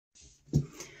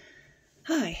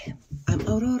Hi, I'm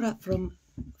Aurora from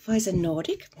Phicens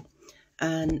Nordic,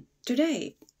 and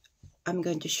today I'm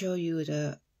going to show you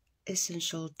the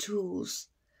essential tools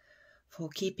for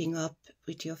keeping up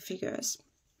with your figures.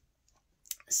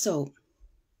 So,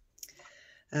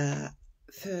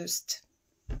 first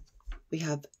we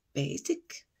have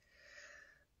basic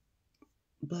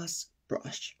blush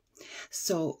brush.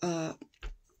 So,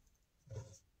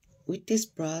 with this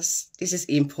brush, this is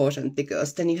important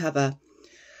because then you have a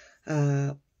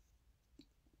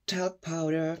talc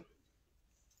powder,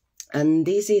 and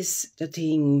this is the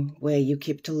thing where you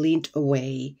keep the lint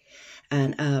away,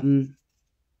 and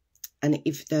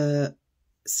if the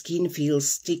skin feels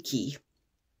sticky,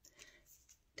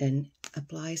 then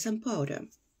apply some powder.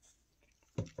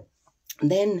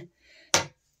 Then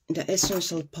the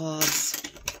essential parts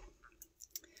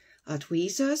are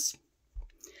tweezers,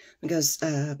 because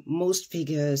most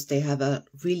figures, they have a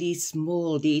really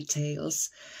small details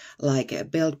like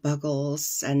belt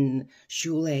buckles and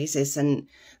shoelaces, and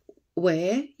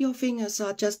where your fingers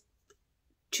are just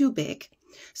too big.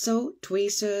 So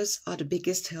tweezers are the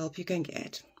biggest help you can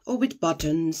get, or with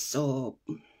buttons or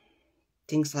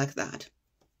things like that.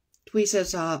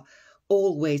 Tweezers are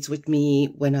always with me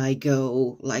when I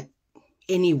go like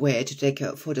anywhere to take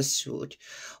a photo shoot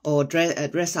or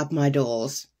dress up my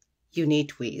dolls. You need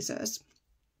tweezers.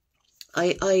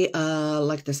 I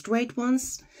like the straight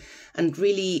ones and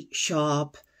really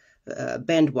sharp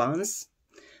bent ones,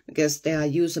 because they are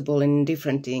usable in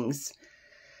different things.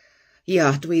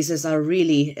 Yeah, tweezers are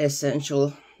really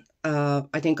essential.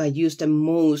 I think I use them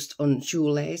most on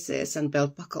shoelaces and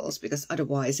belt buckles, because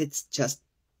otherwise it's just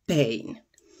pain.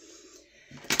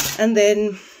 And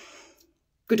then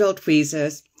good old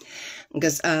tweezers,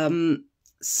 because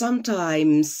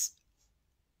sometimes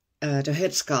the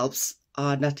head sculpts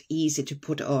are not easy to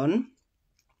put on.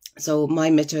 So my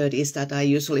method is that I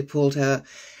usually pull the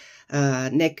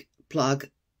neck plug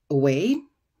away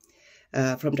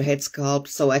from the head sculpt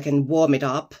so I can warm it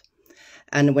up.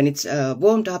 And when it's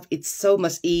warmed up, it's so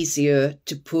much easier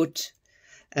to put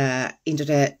into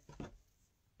the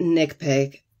neck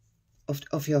peg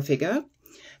of your figure.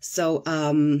 So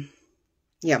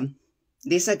yeah,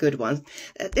 these are good ones.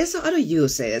 There's other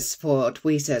uses for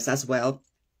tweezers as well,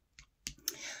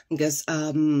 because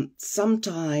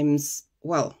sometimes,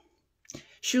 well,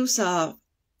 shoes are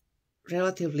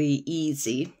relatively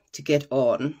easy to get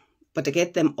on, but to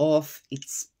get them off, it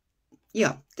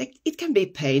can be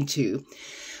pain too.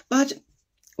 But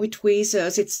with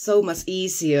tweezers, it's so much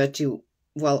easier to,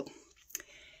 well,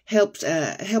 help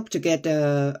to get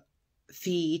the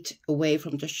feet away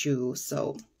from the shoe.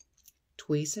 So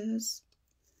tweezers.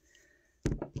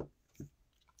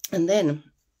 And then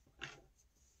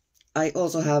I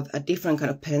also have a different kind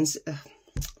of pens.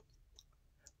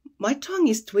 My tongue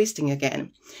is twisting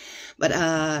again, but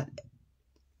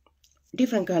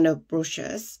different kind of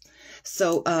brushes.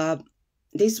 So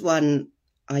this one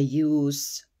I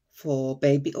use for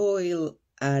baby oil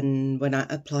and when I'm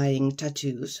applying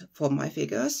tattoos for my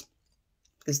figures,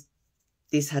 because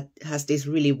this has this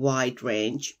really wide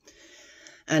range.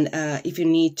 And if you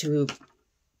need to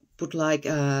put like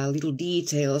little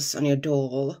details on your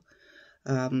doll,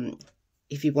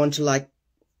 if you want to like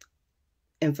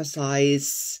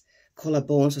emphasize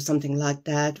collarbones or something like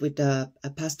that with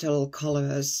pastel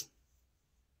colors,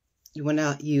 you want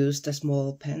to use the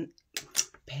small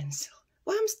pencil.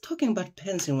 Why am I talking about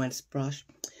pencil when it's brush?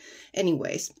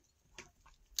 Anyways,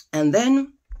 and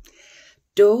then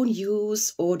don't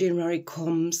use ordinary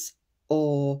combs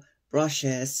or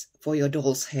brushes for your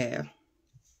doll's hair.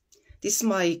 This is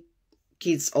my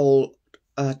kid's old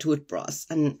toothbrush,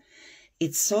 and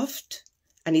it's soft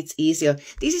and it's easier.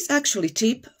 This is actually a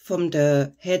tip from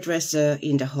the hairdresser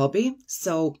in the hobby.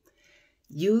 So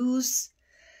use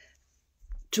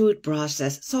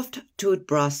toothbrushes, soft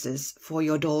toothbrushes for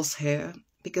your doll's hair,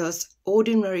 because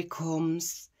ordinary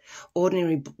combs,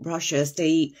 ordinary brushes,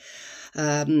 they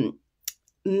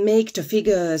make the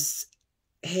figure's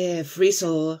hair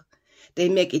frizzle. They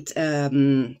make it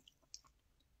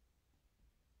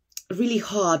really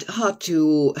hard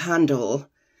to handle,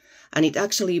 and it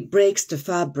actually breaks the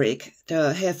fabric,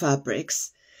 the hair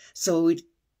fabrics. So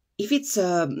if it's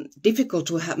difficult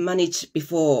to manage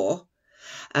before,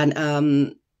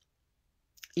 and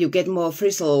you get more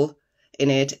frizzle in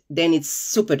it, then it's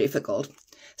super difficult.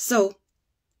 So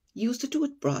use the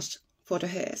toothbrush for the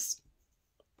hairs.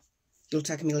 You'll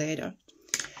thank me later.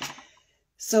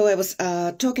 So I was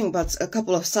talking about a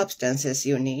couple of substances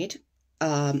you need.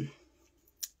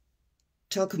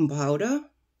 Talcum powder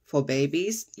for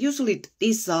babies. Usually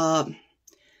these are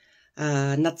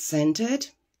not scented,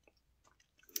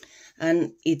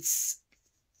 and it's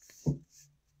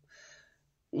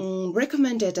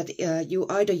recommended that you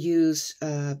either use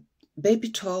baby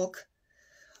talc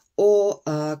or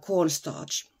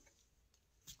cornstarch.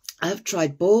 I've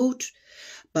tried both,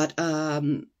 but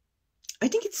I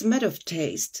think it's a matter of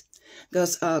taste,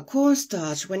 because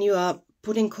cornstarch, when you are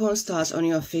putting cornstarch on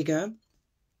your figure,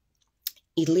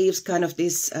 it leaves kind of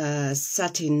this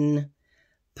satin,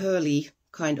 pearly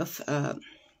kind of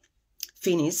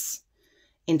finish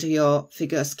into your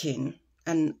figure skin,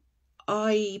 and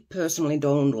I personally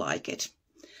don't like it.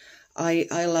 I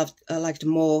like the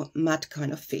more matte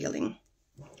kind of feeling.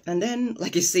 And then,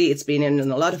 like you see, it's been in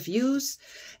a lot of use,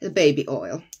 the baby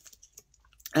oil.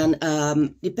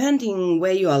 And depending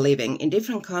where you are living, in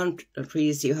different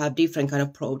countries, you have different kind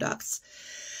of products.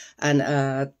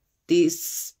 And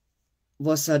this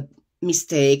was a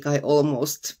mistake. I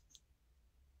almost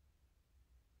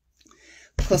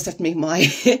costed me my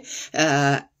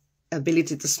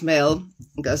ability to smell,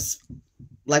 because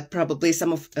like probably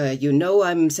some of you know,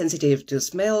 I'm sensitive to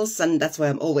smells, and that's why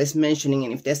I'm always mentioning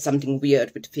if there's something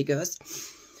weird with figures.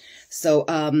 So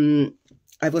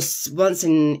I was once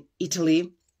in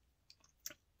Italy,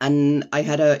 and I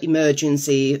had an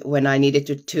emergency when I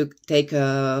needed to take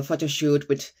a photo shoot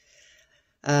with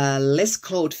less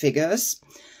clothed figures.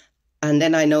 And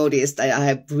then I noticed that I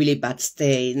have really bad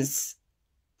stains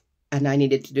and I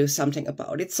needed to do something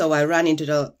about it. So I ran into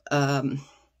the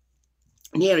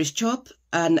nearest shop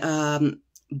and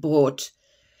bought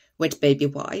wet baby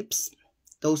wipes.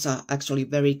 Those are actually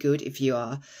very good if you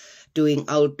are doing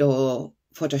outdoor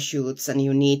photo shoots and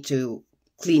you need to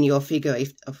clean your figure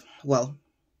if, well,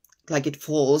 like it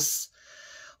falls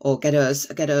or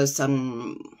gathers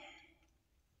some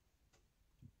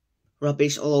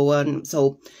rubbish all over.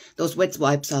 So those wet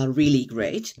wipes are really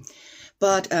great.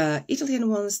 But Italian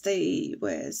ones, they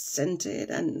were scented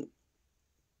and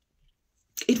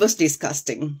it was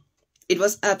disgusting. It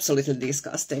was absolutely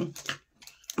disgusting.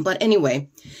 But anyway,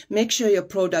 make sure your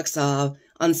products are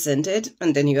unscented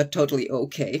and then you're totally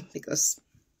okay, because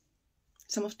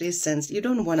some of these scents, you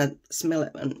don't want to smell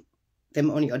them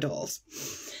on your dolls.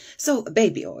 So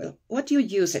baby oil, what do you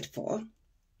use it for?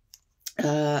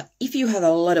 If you have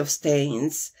a lot of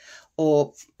stains,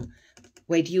 or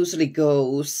where it usually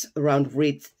goes around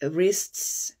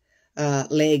wrists,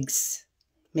 legs,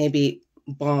 maybe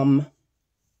bum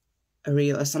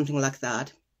area or something like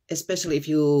that, especially if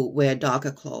you wear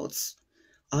darker clothes,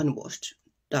 unwashed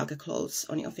darker clothes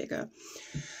on your figure.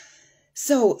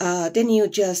 So then you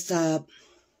just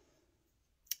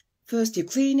first you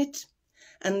clean it,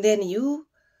 and then you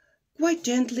quite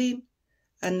gently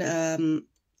and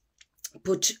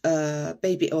put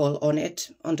baby oil on it,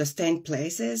 on the stained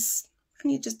places,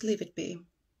 and you just leave it be,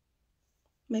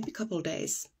 maybe a couple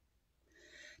days.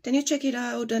 Then you check it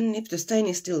out, and if the stain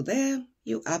is still there,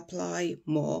 you apply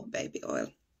more baby oil.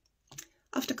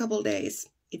 After a couple days,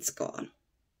 it's gone.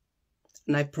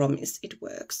 And I promise it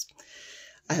works.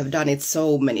 I have done it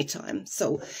so many times.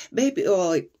 So baby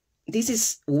oil, this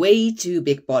is way too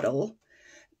big bottle.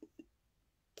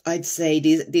 I'd say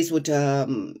this would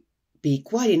be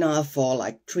quite enough for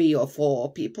like 3 or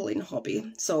 4 people in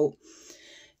hobby. So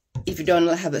if you don't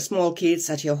have a small kids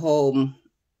at your home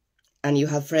and you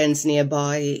have friends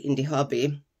nearby in the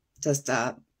hobby, just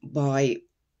buy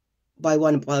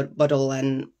one bottle,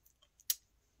 and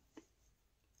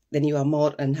then you are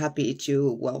more than happy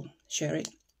to, well, share it.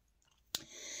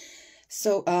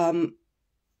 So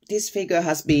this figure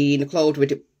has been clothed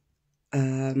with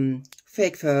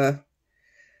fake fur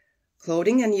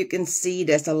clothing, and you can see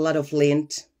there's a lot of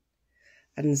lint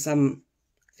and some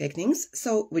fake things.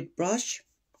 So with brush,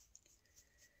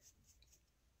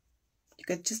 you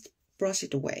can just brush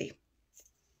it away.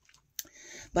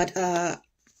 But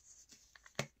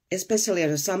especially in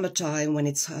the summertime when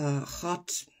it's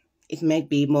hot, it may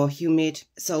be more humid,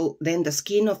 so then the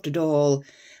skin of the doll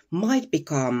might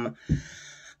become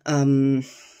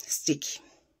sticky,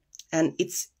 and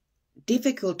it's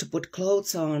difficult to put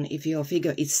clothes on if your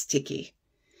figure is sticky,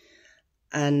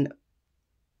 and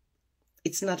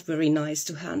it's not very nice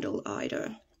to handle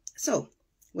either. So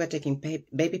we're taking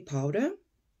baby powder.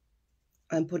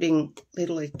 I'm putting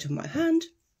little into my hand.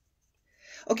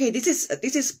 Okay, this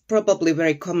is probably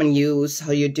very common use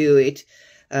how you do it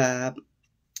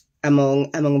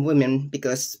among women,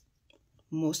 because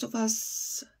most of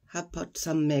us have put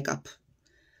some makeup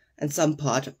and some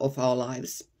part of our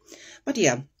lives. But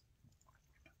yeah.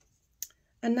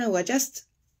 And now I just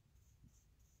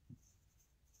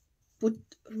put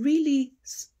really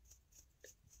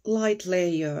light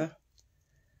layer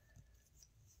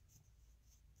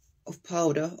of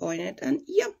powder on it, and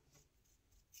yeah,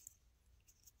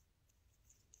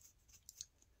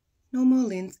 no more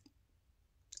lint,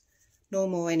 no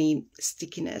more any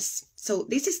stickiness. So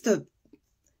this is the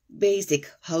basic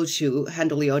how to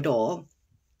handle your doll.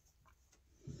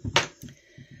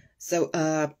 So,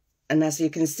 and as you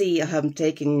can see, I have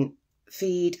taken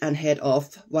feet and head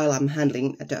off while I'm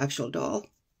handling the actual doll.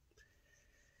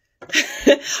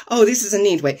 Oh, this is a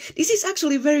neat way. This is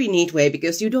actually a very neat way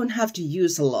because you don't have to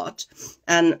use a lot.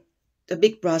 And a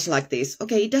big brush like this,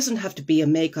 okay, it doesn't have to be a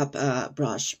makeup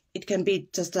brush. It can be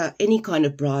just any kind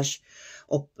of brush.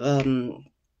 Or,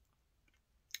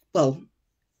 well,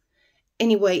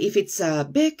 anyway, if it's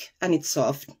big and it's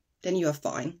soft, then you are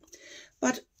fine.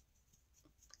 But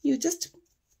you just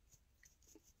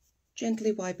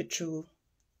gently wipe it through.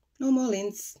 No more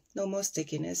lint, no more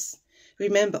stickiness.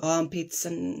 Remember armpits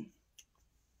and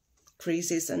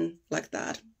creases and like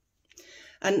that.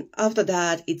 And after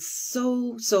that, it's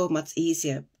so much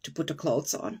easier to put the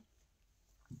clothes on.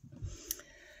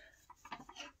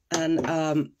 And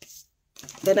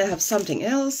then I have something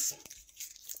else.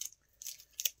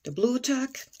 The blue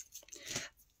tack.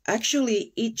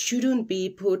 Actually, it shouldn't be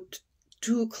put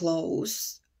too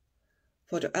close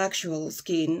for the actual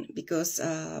skin because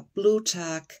blue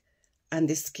tack and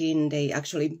the skin, they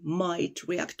actually might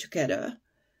react together.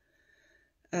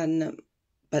 And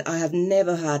but I have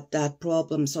never had that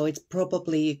problem, so it's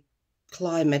probably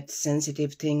climate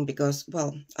sensitive thing because,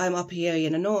 well, I'm up here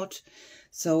in the north,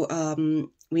 so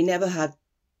we never had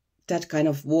that kind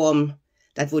of warm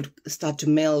that would start to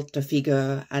melt the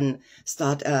figure and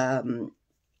start to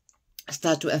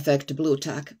affect the blue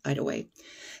tack either way.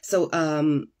 So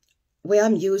where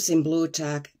I'm using blue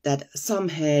tack, that some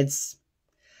heads,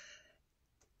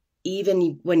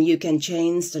 even when you can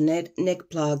change the neck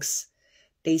plugs,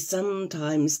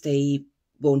 sometimes they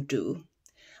won't do.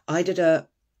 Either the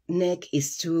neck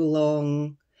is too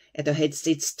long, and the head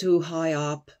sits too high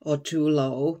up or too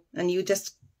low, and you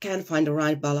just can't find the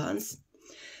right balance.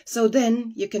 So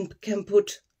then you can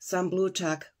put some blue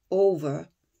tack over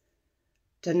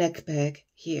the neck peg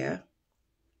here,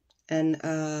 and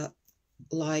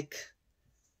like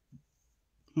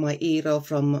my hero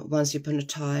from Once Upon a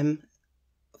Time,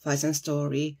 Phicens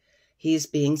story, he's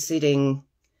been sitting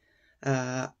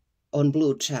on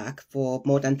blue tack for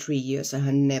more than 3 years and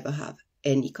I never have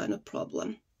any kind of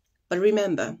problem. But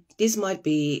remember, this might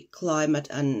be climate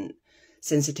and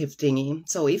sensitive thingy.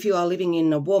 So if you are living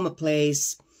in a warmer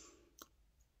place,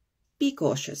 be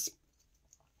cautious.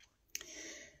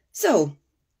 So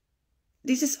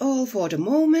this is all for the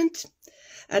moment,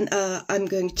 and I'm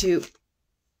going to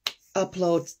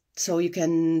upload so you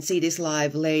can see this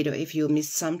live later if you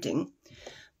missed something.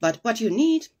 But what you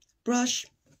need: brush,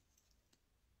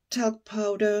 talc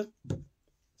powder,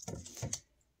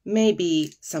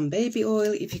 maybe some baby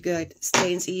oil if you get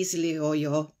stains easily or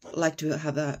you like to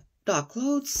have dark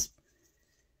clothes,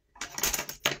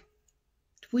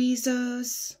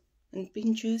 tweezers and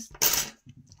pinches,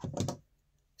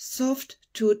 soft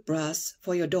toothbrush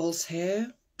for your doll's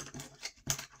hair,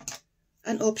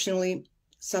 and optionally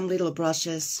some little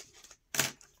brushes.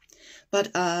 But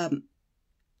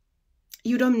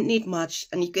you don't need much,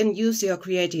 and you can use your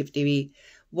creativity,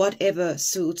 whatever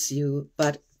suits you.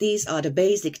 But these are the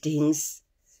basic things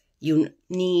you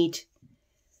need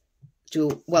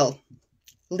to, well,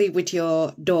 live with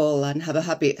your doll and have a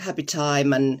happy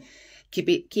time and keep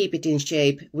it in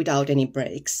shape without any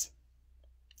breaks,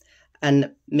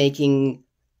 and making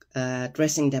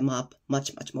dressing them up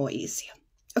much more easier.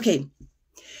 Okay,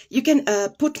 you can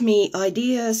put me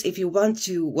ideas if you want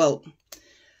to, well,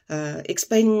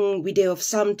 explain video of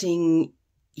something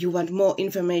you want more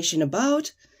information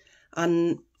about,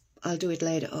 and I'll do it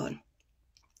later on.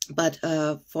 But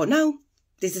for now,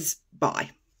 this is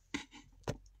bye.